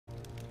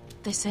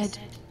They said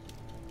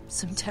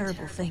some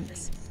terrible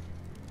things.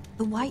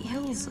 The White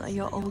Hills are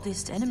your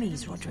oldest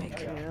enemies, Roderick.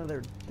 Yeah,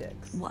 they're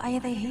dicks. Why are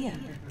they here?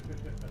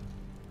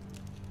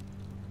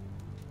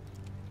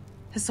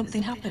 Has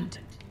something happened?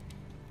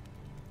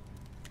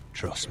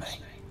 Trust me,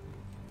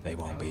 they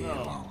won't be here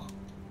long.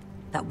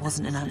 That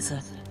wasn't an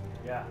answer.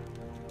 Yeah.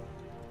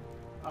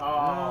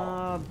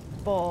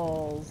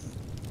 Balls.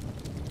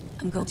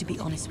 I'm going to be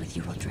honest with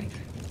you, Roderick.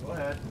 Go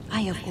ahead.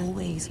 I have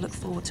always looked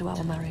forward to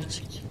our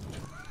marriage.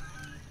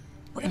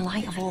 But in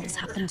light of all that's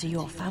happened to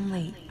your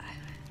family...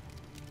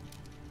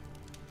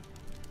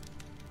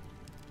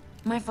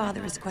 My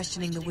father is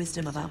questioning the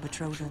wisdom of our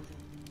betrothal.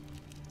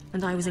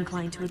 And I was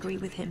inclined to agree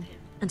with him,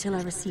 until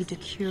I received a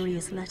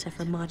curious letter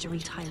from Marjorie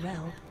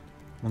Tyrell.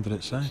 What did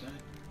it say?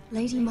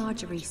 Lady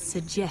Marjorie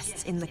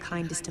suggests in the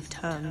kindest of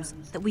terms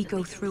that we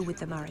go through with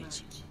the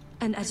marriage.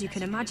 And as you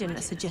can imagine,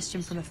 a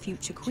suggestion from a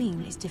future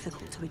queen is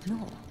difficult to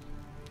ignore.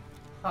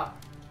 Huh.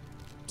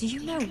 Do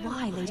you know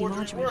why Lady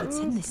Marjorie would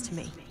send this to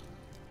me?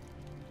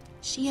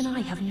 She and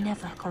I have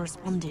never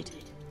corresponded.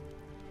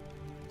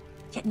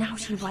 Yet now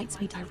she writes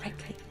me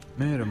directly.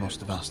 Mira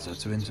must have asked her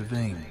to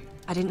intervene.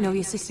 I didn't know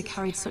your sister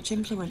carried such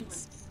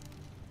influence.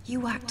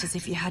 You act as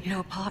if you had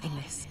no part in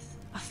this.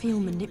 I feel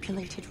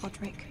manipulated,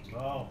 Roderick.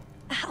 Oh.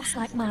 A house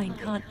like mine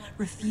can't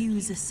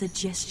refuse a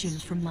suggestion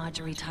from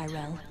Marjorie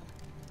Tyrell.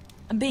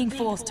 I'm being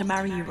forced to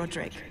marry you,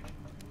 Roderick.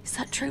 Is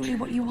that truly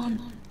what you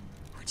want?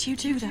 Would you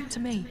do that to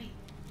me?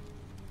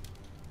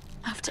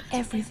 After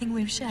everything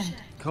we've shared?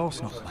 Of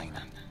course not,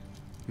 Lena.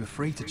 You're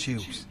free to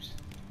choose.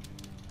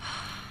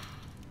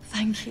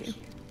 Thank you.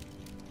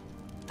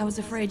 I was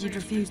afraid you'd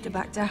refuse to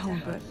back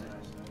down, but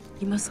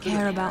you must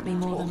care about me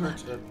more than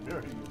that.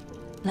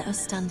 Let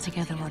us stand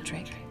together,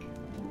 Roderick.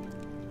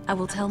 I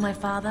will tell my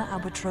father our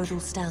betrothal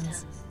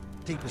stands.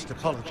 Deepest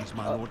apologies,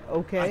 my lord.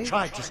 Okay. I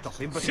tried to stop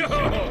him, but... So,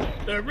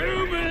 the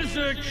rumors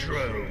are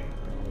true.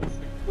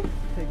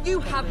 You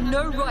have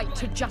no right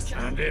to just...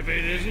 And if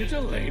it isn't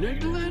Elena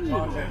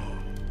Glenmore,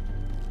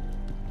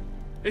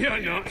 you're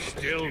not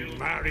still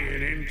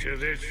marrying into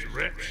this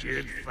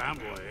wretched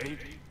family.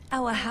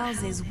 Our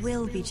houses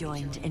will be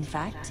joined, in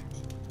fact.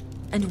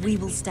 And we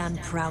will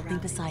stand proudly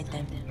beside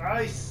them.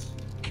 Nice.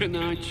 Can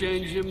I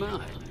change your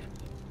mind?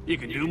 You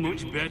can do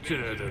much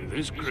better than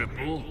this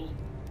cripple.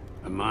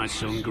 And my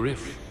son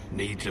Griff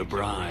needs a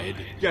bride.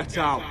 Get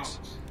out!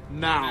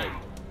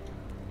 Now!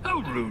 How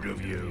rude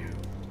of you.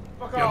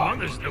 Fuck Your off.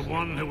 mother's the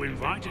one who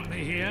invited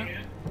me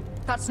here.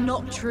 That's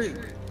not true.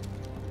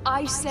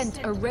 I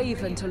sent a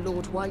raven to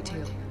Lord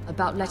Whitehill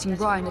about letting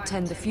Brian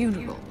attend the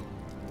funeral.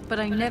 But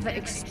I never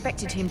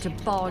expected him to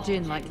barge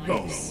in like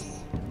this.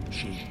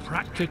 She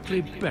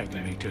practically begged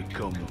me to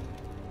come.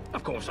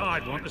 Of course,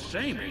 I'd want the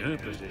same in her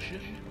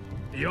position.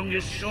 The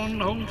youngest son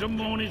home to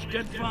mourn his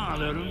dead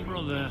father and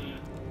brother.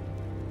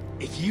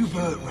 If you've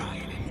hurt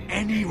Ryan in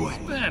any way...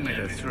 Spare me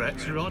the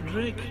threats,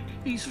 Roderick.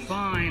 He's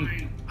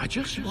fine. I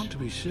just want to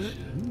be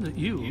certain that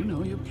you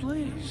know your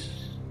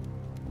place.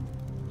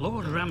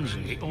 Lord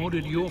Ramsay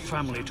ordered your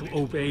family to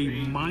obey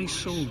my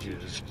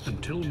soldiers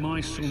until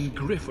my son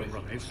Griff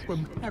arrives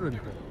from Harrenhal.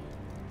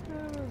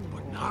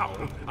 But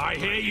now, I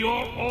hear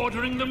you're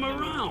ordering them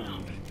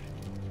around.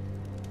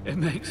 It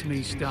makes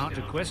me start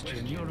to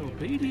question your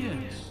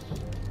obedience.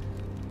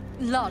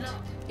 Lud,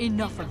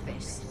 enough of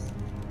this.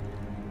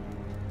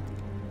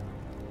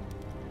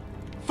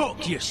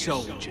 Fuck your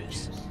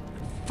soldiers.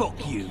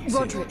 Fuck you, too.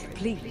 Roderick,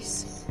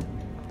 please.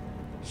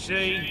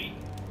 See?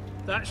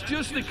 That's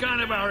just the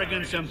kind of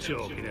arrogance I'm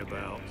talking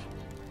about.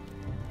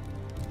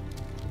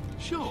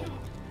 Sure,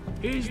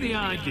 here's the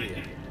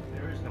idea.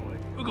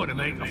 We're going to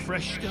make a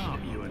fresh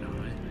start, you and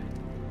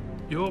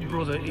I. Your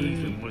brother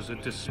Ethan was a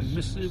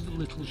dismissive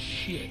little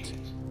shit.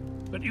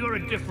 But you're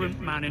a different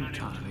man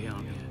entirely,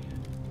 aren't you?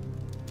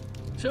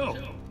 So,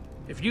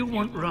 if you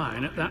want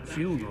Ryan at that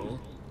funeral,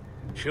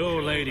 show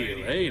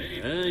Lady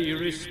Elena you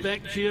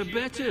respect your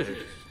betters.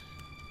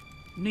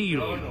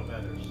 Kneel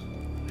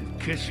and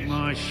kiss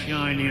my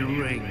shiny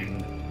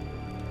ring.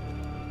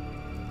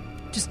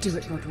 Just do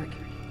it, Roderick.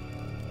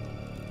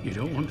 You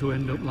don't want to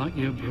end up like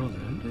your brother,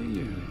 do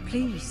you?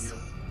 Please.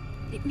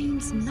 It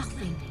means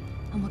nothing,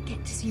 and we'll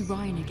get to see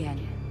Ryan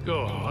again.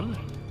 Go on.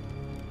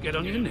 Get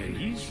on your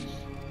knees.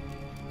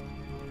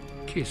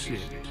 Kiss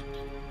it.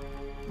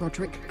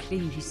 Roderick,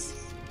 please.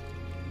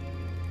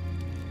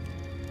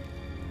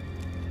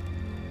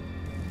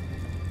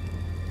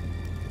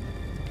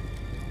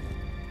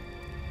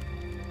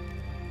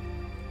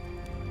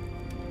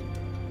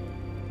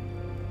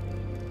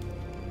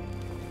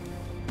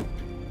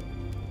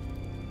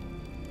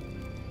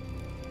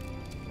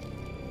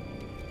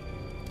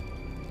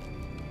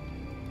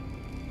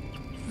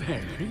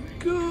 Very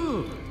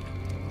good.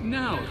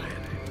 Now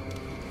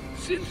then,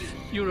 since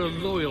you're a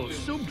loyal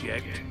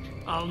subject,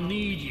 I'll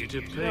need you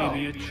to pay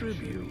me a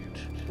tribute.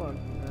 Fuck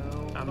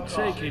no. I'm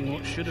taking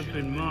what should have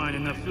been mine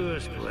in the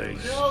first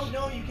place.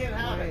 No, you can't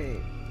have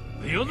it.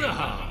 Wait. The other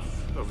half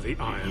of the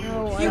Iron.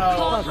 No, You I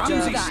can't fucked do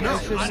up. that. I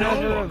should I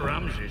never know have what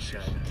Ramsay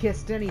said.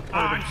 kissed any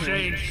part I'm of him.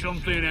 saying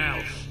something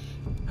else.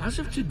 As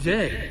of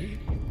today,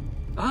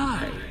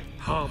 I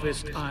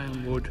harvest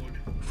ironwood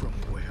from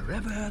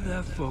wherever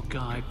the fuck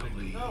I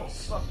please. No,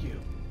 fuck you.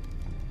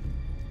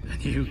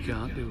 And you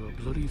can't do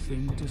a bloody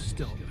thing to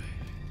stop me.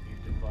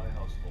 You defy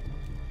House Bolton.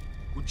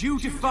 Would you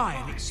defy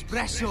an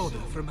express order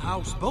from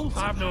House Bolton?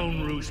 I've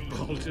known Roose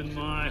Bolton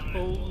my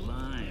whole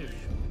life.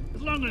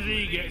 As long as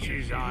he gets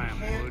his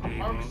ironwood, he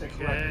Harvest won't it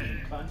correctly, you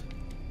care. cunt.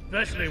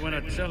 Especially when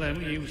I tell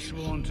him you've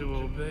sworn to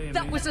obey me.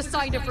 That was a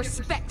sign of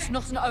respect,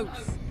 not an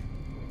oath.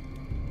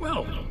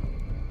 Well,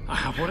 I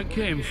have what it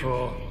came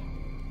for.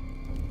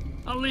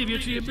 I'll leave you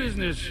to your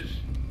business.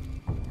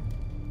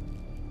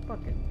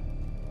 Fucking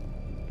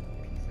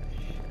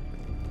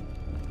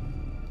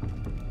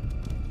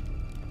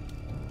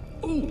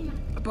Oh,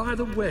 by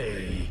the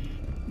way,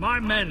 my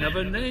men have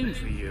a name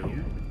for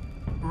you.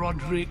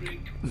 Roderick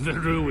the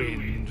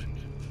Ruined.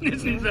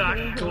 Isn't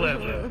that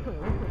clever?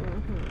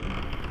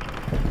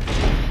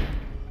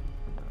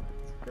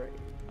 That's great.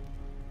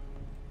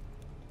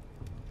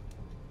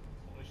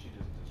 Only she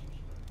doesn't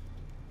disrespect.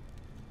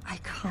 I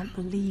can't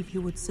believe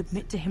you would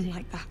submit to him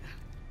like that.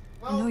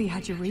 I know you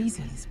had your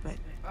reasons, but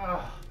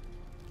Ah,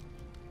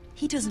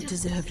 he doesn't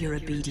deserve your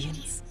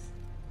obedience.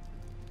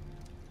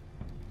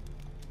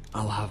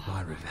 I'll have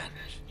my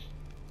revenge.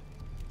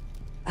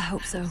 I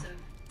hope so,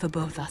 for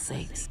both our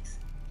sakes.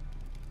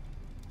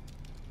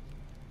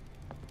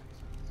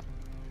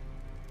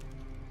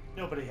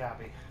 nobody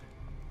happy.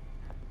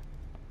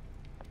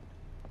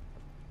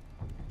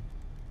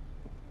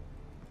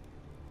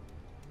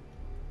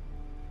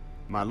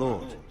 My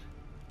lord,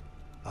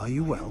 are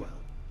you well?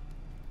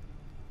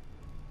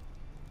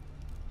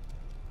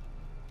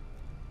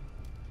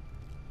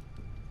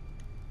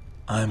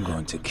 I'm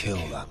going to kill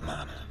that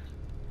man.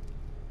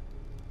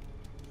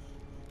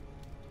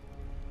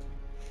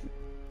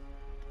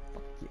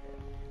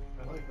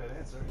 I like that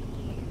answer.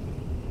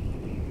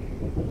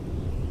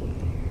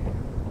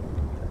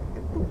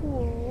 Get the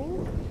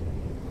wall.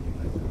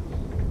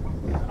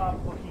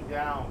 Stop looking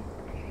down.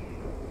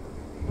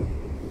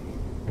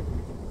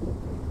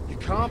 You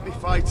can't be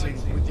fighting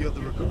with the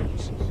other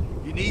recruits.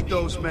 You need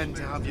those men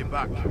to have your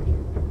back.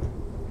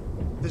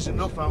 There's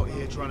enough out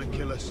here trying to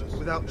kill us,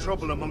 without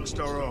trouble amongst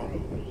our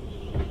own.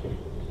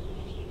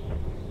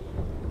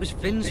 It was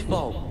Finn's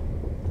fault.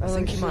 I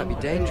think he might be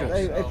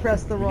dangerous. I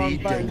pressed the wrong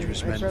need button.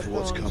 dangerous I men pressed for the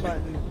what's wrong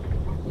coming.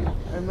 button.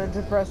 I meant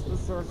to press the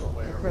circle.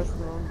 I pressed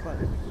the wrong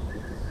button.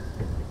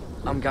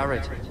 I'm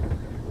Garrett.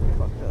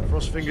 Fucked up.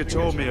 Frostfinger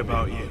told me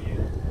about you.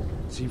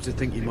 Seems to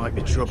think you might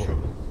be trouble.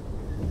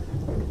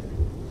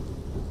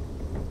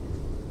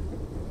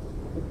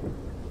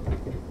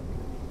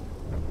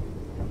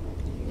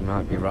 You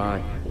might be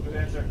right. Good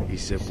answer. He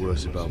said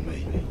worse about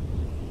me.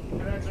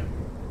 Good answer.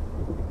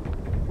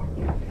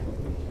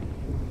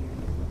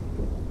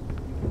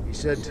 He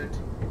said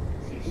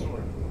See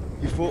sword.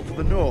 you fought for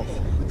the North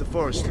with the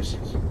Foresters.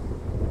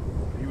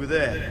 You were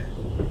there,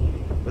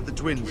 at the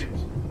Twins.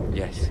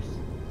 Yes.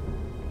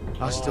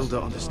 I still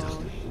don't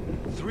understand.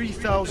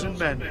 3,000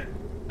 men,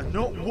 and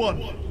not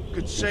one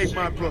could save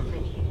my brother.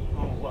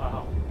 Oh,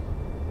 wow.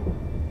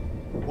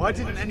 Why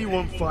didn't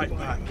anyone fight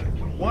back?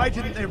 Why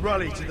didn't they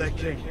rally to their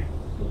king?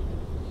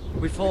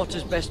 We fought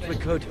as best we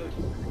could,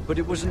 but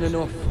it wasn't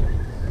enough.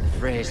 The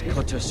Freys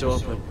cut us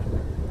open.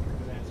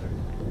 Good answer.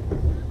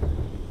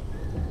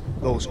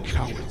 Those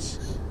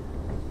cowards.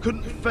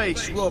 Couldn't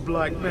face Rob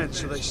like men,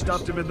 so they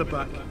stabbed him in the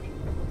back.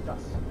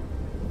 Dust.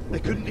 They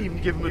couldn't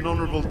even give him an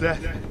honorable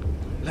death.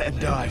 Let him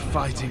die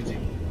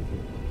fighting.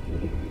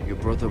 Your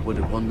brother would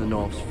have won the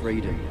North's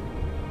freedom.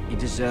 He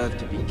deserved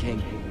to be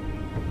king.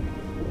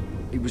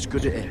 He was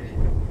good at it.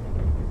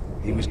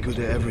 He was good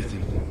at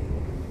everything.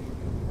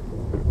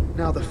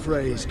 Now the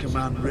Freys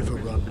command River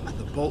Run, and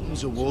the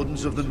Boltons are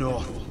Wardens of the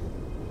North.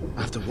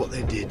 After what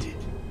they did.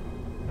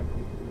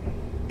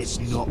 It's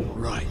not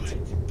right.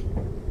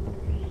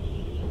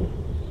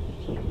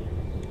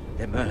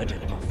 They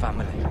murdered my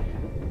family.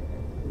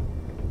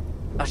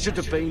 I should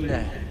have been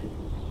there.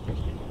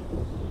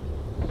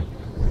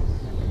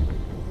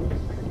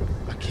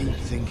 I keep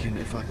thinking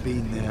if I'd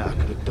been there, I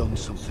could have done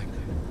something.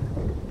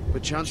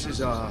 But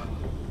chances are,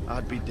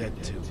 I'd be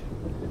dead too.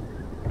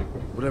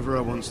 Whatever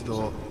I once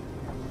thought,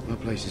 my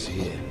place is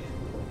here.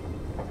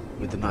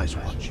 With the Night's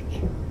Watch.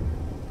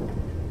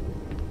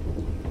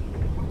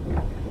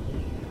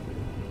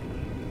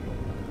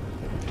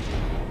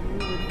 You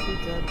wouldn't be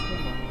dead for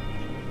long.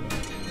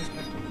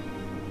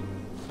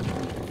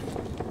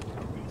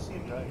 We see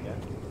him die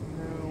again.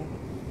 No.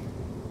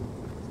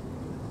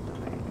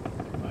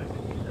 I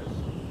think he does.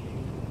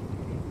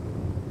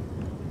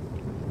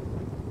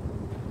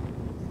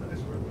 That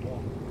is worth the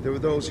wall. There are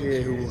those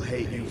here who will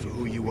hate you for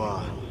who you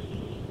are.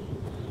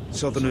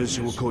 Southerners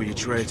who will call you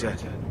traitor.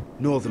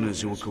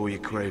 Northerners who will call you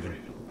craven.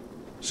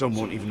 Some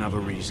won't even have a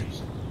reason.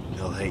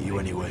 They'll hate you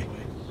anyway.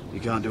 You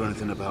can't do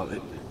anything about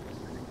it.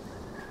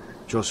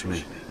 Trust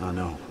me, I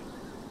know.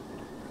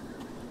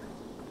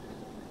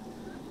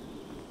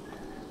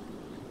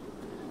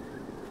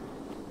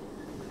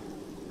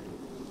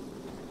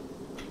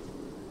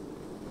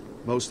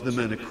 Most of the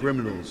men are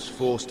criminals,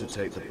 forced to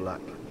take the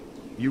black.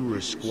 You were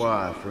a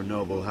squire for a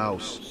noble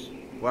house.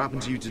 What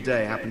happened to you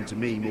today happened to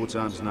me more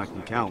times than I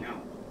can count.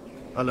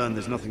 I learned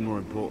there's nothing more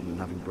important than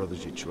having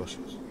brothers you trust.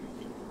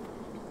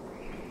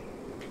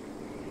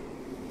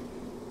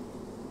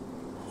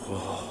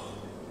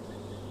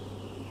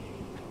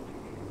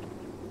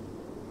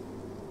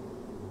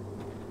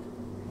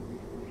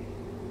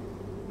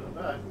 Not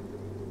bad.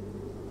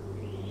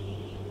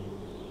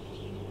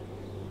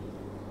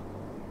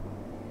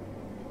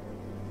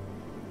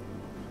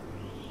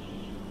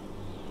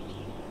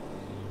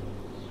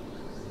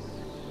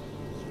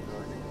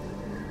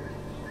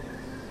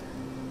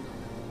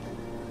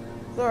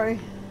 Sorry.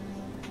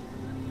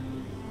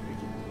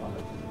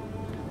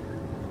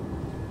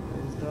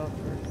 Closed off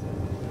for a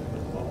second.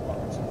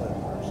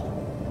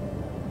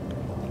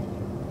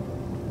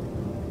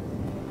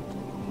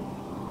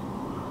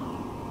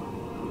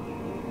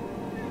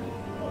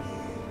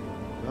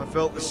 I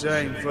felt the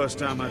same first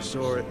time I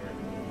saw it.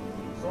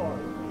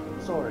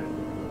 Sorry.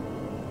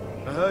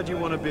 I heard you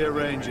want to be a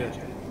ranger.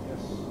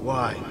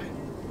 Why?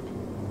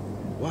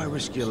 Why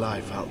risk your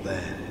life out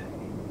there?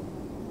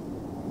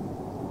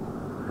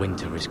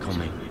 Winter is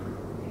coming.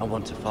 I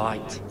want to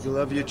fight. You'll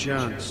have your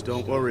chance,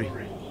 don't worry.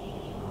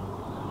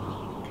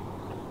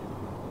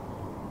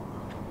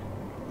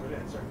 Good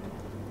answer.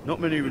 Not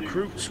many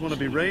recruits want to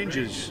be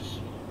rangers.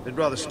 They'd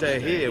rather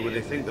stay here where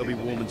they think they'll be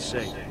warm and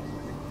safe.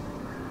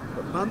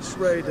 But Mance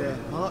Raider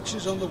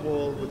marches on the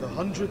wall with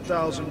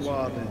 100,000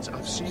 wildlings.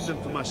 I've seen them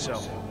for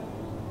myself.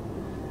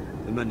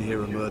 The men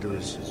here are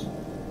murderers.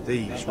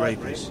 Thieves,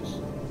 rapers.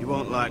 You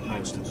won't like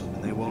most of them,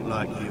 and they won't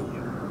like you.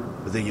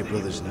 But they're your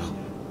brothers now.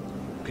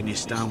 Can you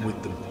stand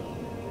with them?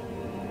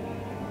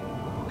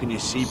 Can you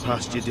see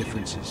past your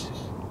differences?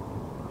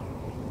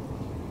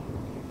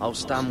 I'll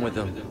stand with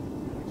them.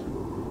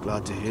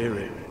 Glad to hear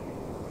it.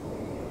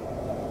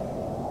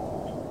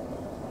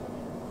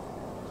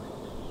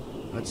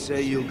 I'd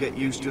say you'll get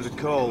used to the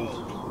cold,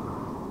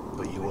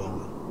 but you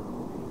won't.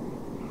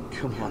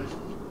 Come on.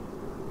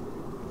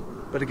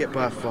 Better get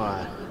by a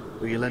fire,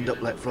 or you'll end up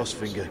like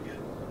Frostfinger.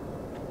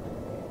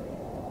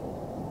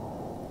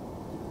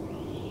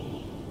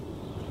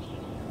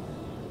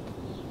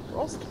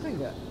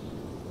 Frostfinger.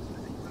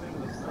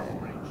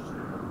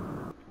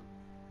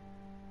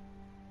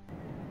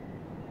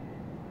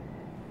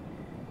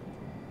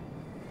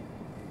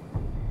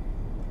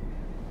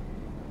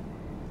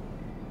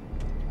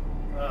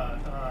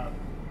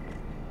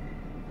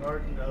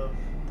 Garden of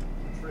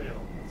Trail.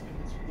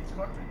 It's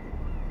Cartridge.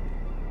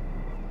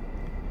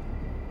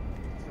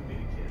 It's gonna be the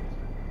kid,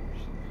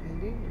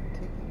 isn't Maybe you're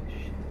taking a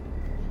shit.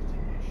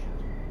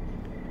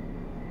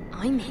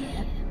 I'm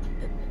here,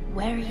 but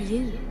where are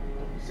you?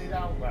 Say it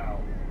out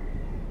loud.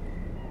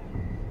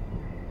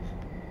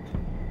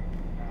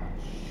 Ah,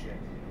 shit.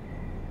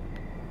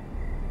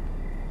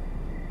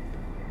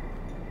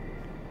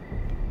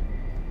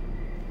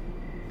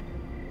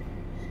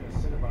 Just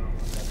gonna sit about it.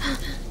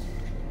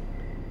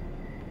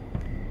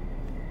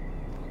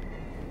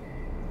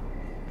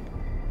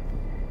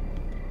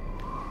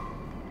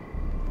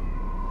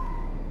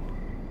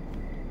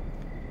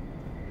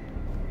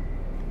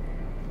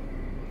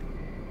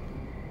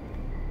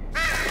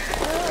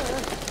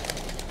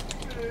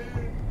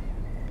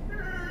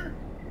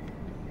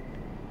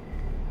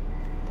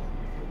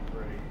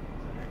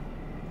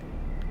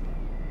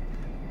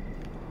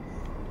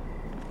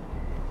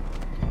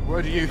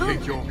 Where do you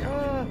think you're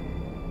going?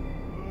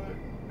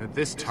 At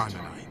this time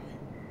of night?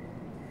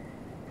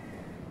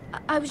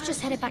 I was just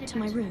headed back to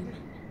my room.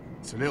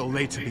 It's a little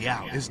late to be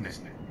out, isn't it?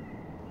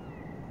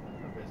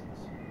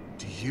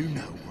 Do you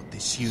know what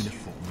this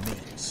uniform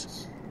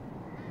means?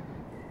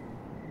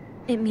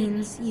 It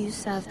means you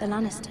serve the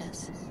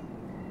Lannisters.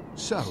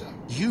 So,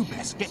 you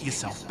best get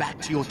yourself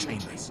back to your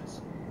chambers.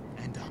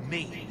 And I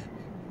mean,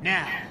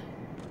 now.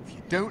 If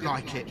you don't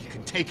like it, you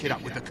can take it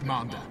up with the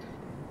commander.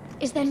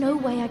 Is there no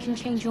way I can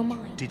change your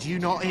mind? Did you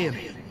not hear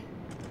me?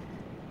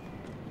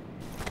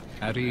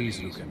 At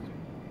ease, Lucan.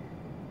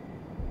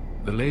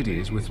 The lady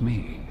is with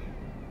me.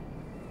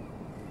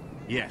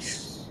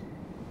 Yes,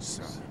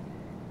 sir.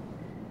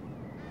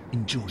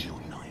 Enjoy your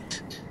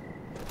night.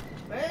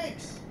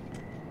 Thanks!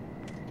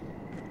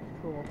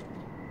 Cool.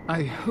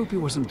 I hope he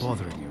wasn't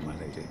bothering you, my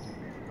lady.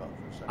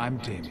 I'm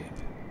Damien.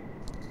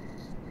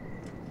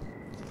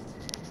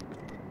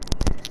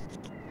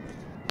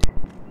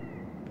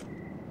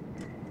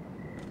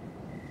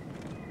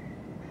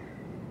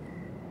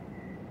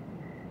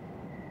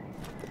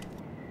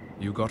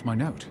 You got my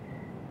note.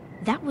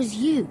 That was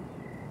you.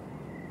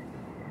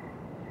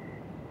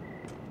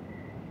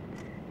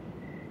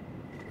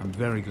 I'm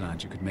very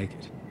glad you could make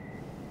it.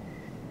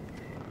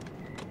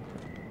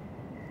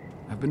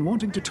 I've been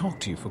wanting to talk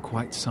to you for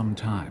quite some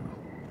time.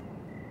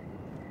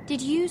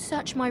 Did you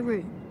search my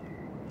room?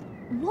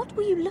 What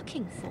were you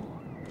looking for?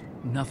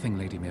 Nothing,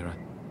 Lady Mira.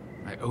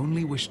 I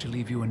only wish to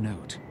leave you a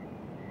note.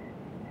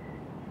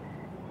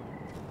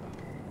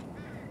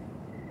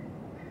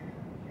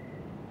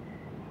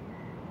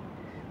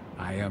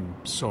 I am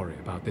sorry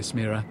about this,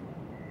 Mira,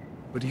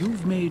 but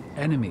you've made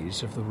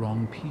enemies of the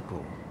wrong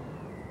people.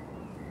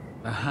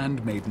 A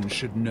handmaiden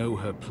should know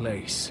her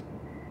place.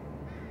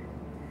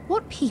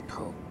 What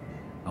people?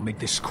 I'll make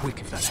this quick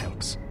if that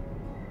helps.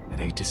 I'd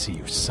hate to see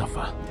you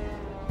suffer.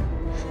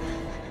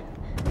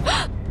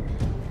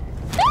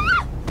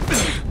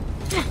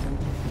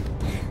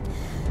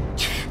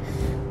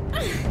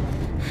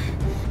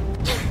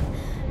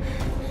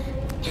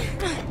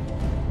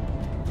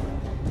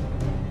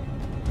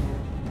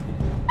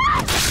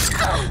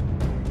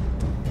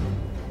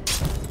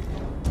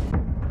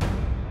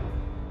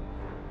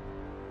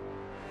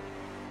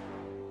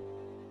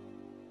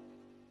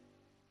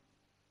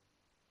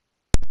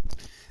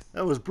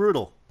 That was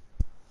brutal.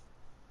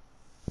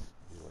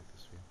 You like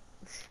this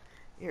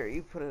view? Here,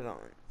 you put it on.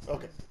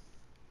 Okay.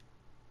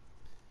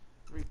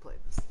 Replay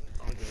this thing.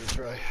 I'll give it a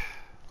try.